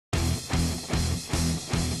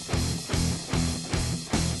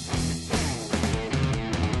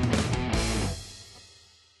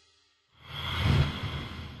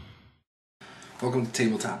Welcome to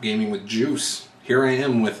Tabletop Gaming with Juice. Here I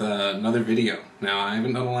am with another video. Now, I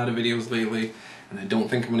haven't done a lot of videos lately, and I don't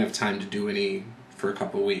think I'm going to have time to do any for a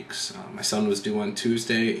couple weeks. My son was due on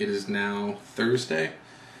Tuesday. It is now Thursday,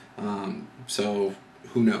 so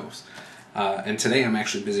who knows. And today I'm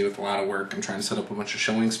actually busy with a lot of work. I'm trying to set up a bunch of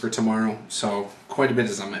showings for tomorrow, so quite a bit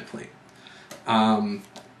is on my plate.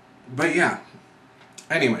 But yeah,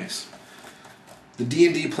 anyways, the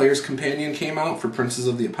D&D Player's Companion came out for Princes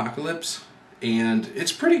of the Apocalypse, and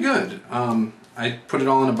it's pretty good. I put it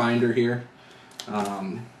all in a binder here.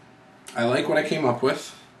 I like what I came up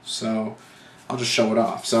with, so I'll just show it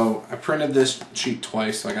off. So I printed this sheet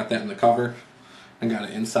twice, so I got that in the cover and got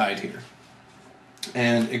it inside here.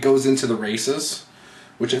 And it goes into the races,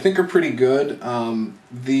 which I think are pretty good.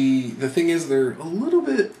 The thing is, they're a little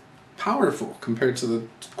bit powerful compared to the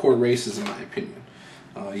core races, in my opinion.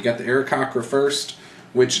 You got the Aarakocra first,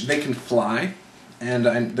 which they can fly. And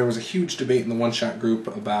there was a huge debate in the one-shot group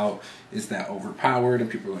about, is that overpowered?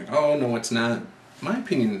 And people were like, oh, no, it's not. In my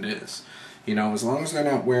opinion, it is. You know, as long as they're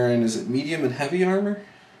not wearing, is it medium and heavy armor?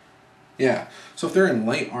 Yeah. So if they're in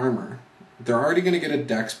light armor, they're already going to get a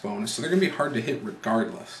dex bonus, so they're going to be hard to hit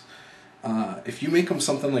regardless. If you make them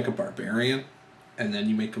something like a barbarian, and then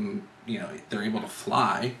you make them, you know, they're able to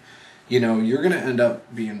fly, you know, you're going to end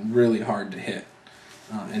up being really hard to hit.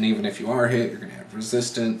 And even if you are hit, you're going to have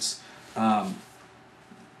resistance.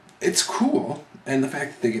 It's cool, and the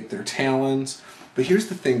fact that they get their talons. But here's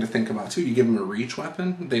the thing to think about too: you give them a reach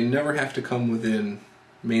weapon, they never have to come within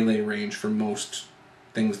melee range for most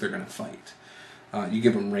things they're going to fight. You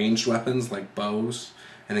give them ranged weapons like bows,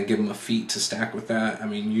 and then give them a feat to stack with that. I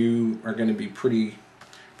mean, you are going to be pretty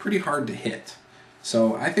hard to hit.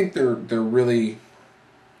 So I think they're really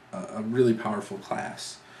a really powerful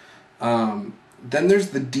class. Then there's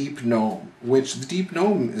the Deep Gnome, which the Deep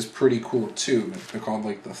Gnome is pretty cool too. They're called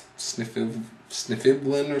like the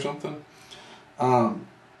Sniffiblin or something. And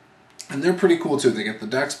they're pretty cool too. They get the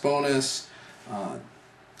dex bonus,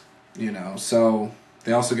 you know, so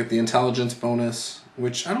they also get the intelligence bonus,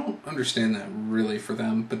 which I don't understand that really for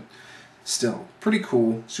them, but still, pretty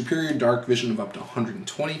cool. Superior dark vision of up to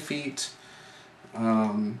 120 feet.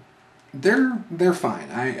 They're fine.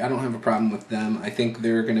 I don't have a problem with them. I think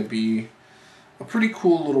they're going to be a pretty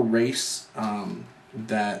cool little race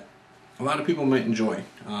that a lot of people might enjoy.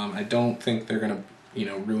 I don't think they're going to, you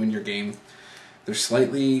know, ruin your game. They're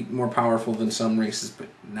slightly more powerful than some races, but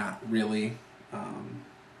not really.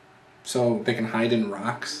 So they can hide in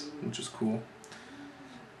rocks, which is cool.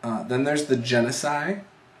 Then there's the Genocide,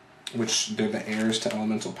 which they're the heirs to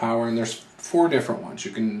elemental power, and there's 4 different ones. You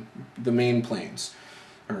can, the main planes,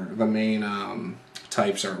 or the main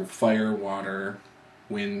types are fire, water,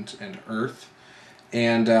 wind, and earth.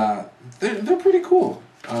 And they're pretty cool.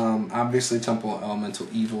 Obviously, Temple Elemental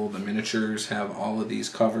Evil, the miniatures have all of these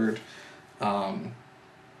covered.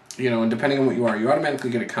 You know, and depending on what you are, you automatically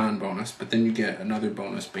get a con bonus, but then you get another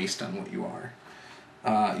bonus based on what you are.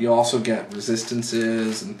 You also get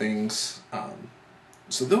resistances and things.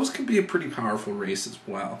 So those can be a pretty powerful race as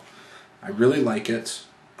well. I really like it.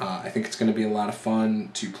 I think it's going to be a lot of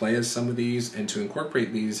fun to play as some of these and to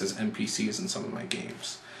incorporate these as NPCs in some of my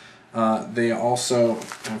games. They also,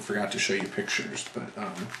 I forgot to show you pictures, but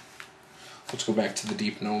let's go back to the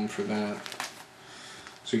Deep Gnome for that.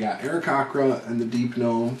 So you got Aarakocra and the Deep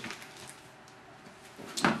Gnome.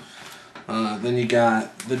 Then you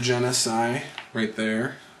got the Genocide right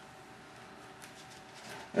there.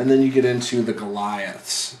 And then you get into the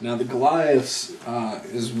Goliaths. Now the Goliaths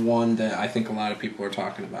is one that I think a lot of people are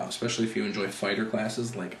talking about, especially if you enjoy fighter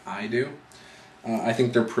classes like I do. I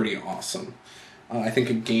think they're pretty awesome. I think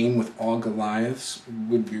a game with all Goliaths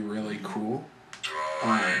would be really cool.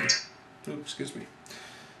 Excuse me.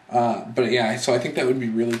 But yeah, so I think that would be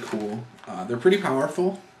really cool. They're pretty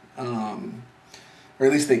powerful, or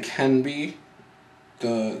at least they can be.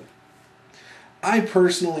 I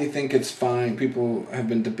personally think it's fine. People have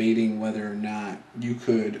been debating whether or not you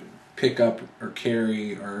could pick up or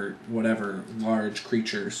carry or whatever large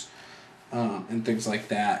creatures and things like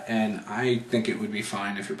that, and I think it would be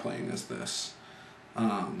fine if you're playing as this.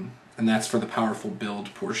 And that's for the powerful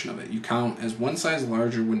build portion of it. You count as one size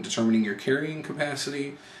larger when determining your carrying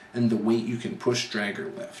capacity and the weight you can push, drag, or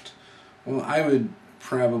lift. Well, I would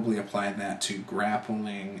probably apply that to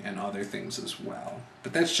grappling and other things as well.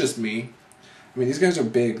 But that's just me. I mean, these guys are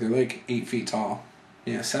big. They're like 8 feet tall.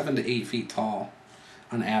 Yeah, 7 to 8 feet tall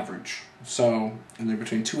on average. So, and they're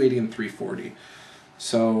between 280 and 340.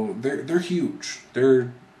 So they're huge.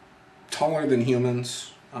 They're taller than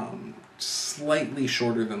humans. Slightly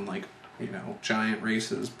shorter than, like, you know, giant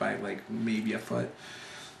races by like maybe a foot.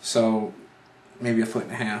 So maybe a foot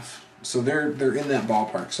and a half. So they're in that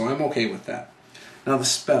ballpark, so I'm okay with that. Now the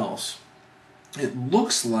spells. It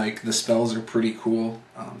looks like the spells are pretty cool.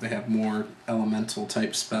 They have more elemental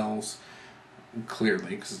type spells,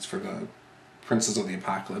 clearly, because it's for the Princes of the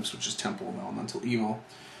Apocalypse, which is Temple of Elemental Evil.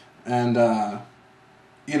 And,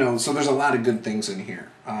 you know, so there's a lot of good things in here.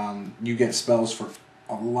 You get spells for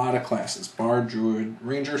a lot of classes. Bard, Druid,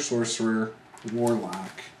 Ranger, Sorcerer,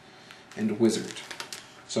 Warlock, and Wizard.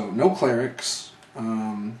 So no clerics,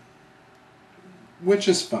 which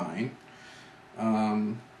is fine.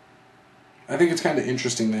 I think it's kind of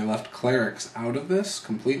interesting they left clerics out of this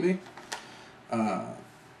completely.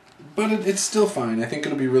 But it's still fine. I think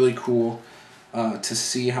it'll be really cool to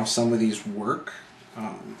see how some of these work.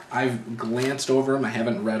 I've glanced over them. I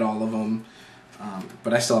haven't read all of them.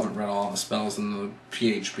 But I still haven't read all the spells in the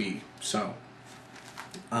PHB. So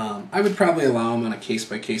I would probably allow them on a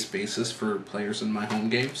case-by-case basis for players in my home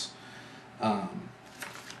games.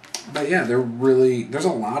 But yeah, there's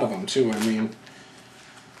a lot of them too. I mean,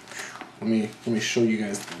 let me show you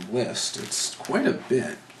guys the list. It's quite a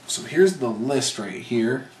bit. So here's the list right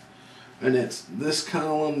here. And it's this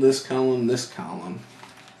column, this column, this column.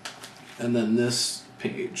 And then this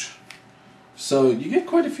page. So you get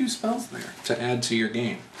quite a few spells there to add to your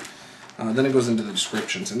game. Then it goes into the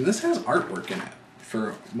descriptions. And this has artwork in it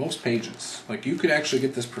for most pages. Like, you could actually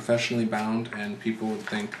get this professionally bound and people would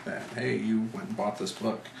think that, hey, you went and bought this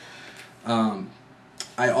book.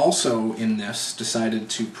 I also, in this, decided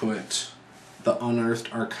to put the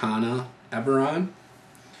Unearthed Arcana Eberron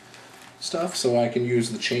stuff, so I can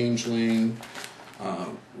use the Changeling,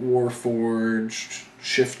 Warforged,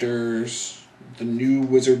 Shifters, the new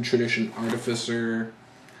Wizard Tradition Artificer,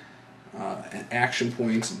 and action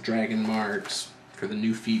points and dragon marks for the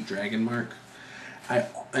new feat dragon mark.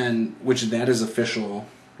 Which that is official.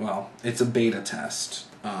 Well, it's a beta test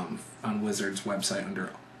on Wizard's website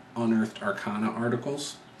under Unearthed Arcana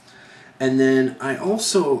articles. And then I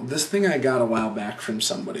also, this thing I got a while back from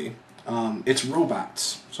somebody, it's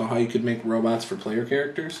robots. So how you could make robots for player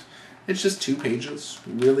characters. It's just 2 pages,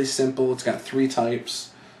 really simple. It's got 3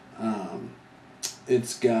 types.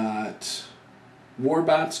 It's got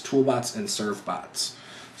warbots, toolbots, and servbots.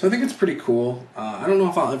 So I think it's pretty cool. I don't know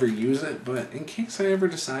if I'll ever use it, but in case I ever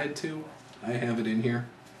decide to, I have it in here.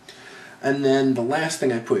 And then the last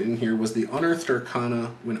thing I put in here was the Unearthed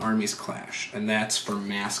Arcana When Armies Clash, and that's for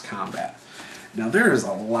mass combat. Now there is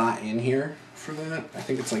a lot in here for that. I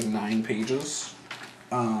think it's like 9 pages.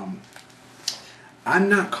 I'm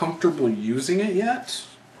not comfortable using it yet,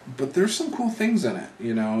 but there's some cool things in it.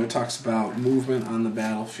 You know, it talks about movement on the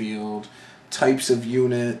battlefield, types of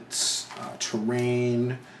units,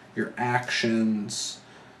 terrain, your actions,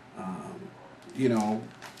 you know,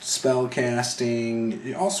 spell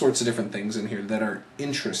casting, all sorts of different things in here that are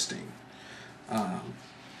interesting.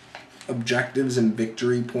 Objectives and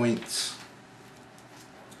victory points,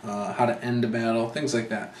 how to end a battle, things like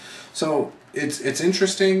that. So it's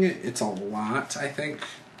interesting. It's a lot, I think.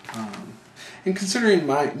 And considering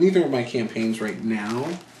neither of my campaigns right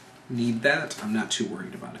now need that, I'm not too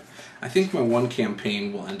worried about it. I think my one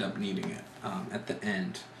campaign will end up needing it at the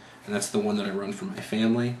end, and that's the one that I run for my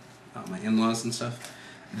family, my in-laws and stuff.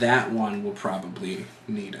 That one will probably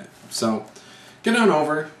need it. So get on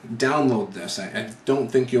over, download this. I don't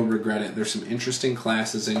think you'll regret it. There's some interesting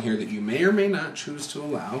classes in here that you may or may not choose to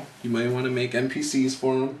allow. You may want to make NPCs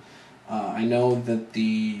for them. I know that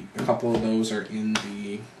a couple of those are in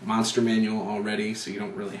the monster manual already, so you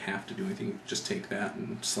don't really have to do anything. Just take that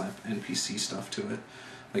and slap NPC stuff to it,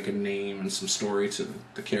 like a name and some story to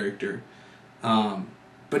the character.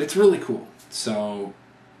 But it's really cool. So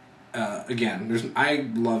again, I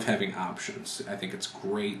love having options. I think it's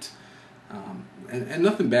great. And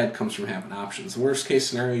nothing bad comes from having options. The worst case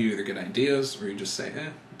scenario, you either get ideas or you just say,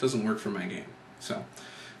 it doesn't work for my game. So,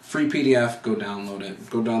 free PDF, go download it.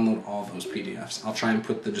 Go download all those PDFs. I'll try and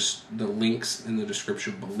put the links in the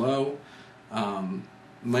description below.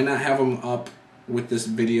 Might not have them up with this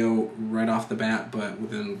video right off the bat, but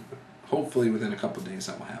hopefully within a couple of days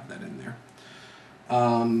I will have that in there.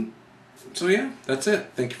 So yeah, that's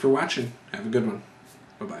it. Thank you for watching. Have a good one.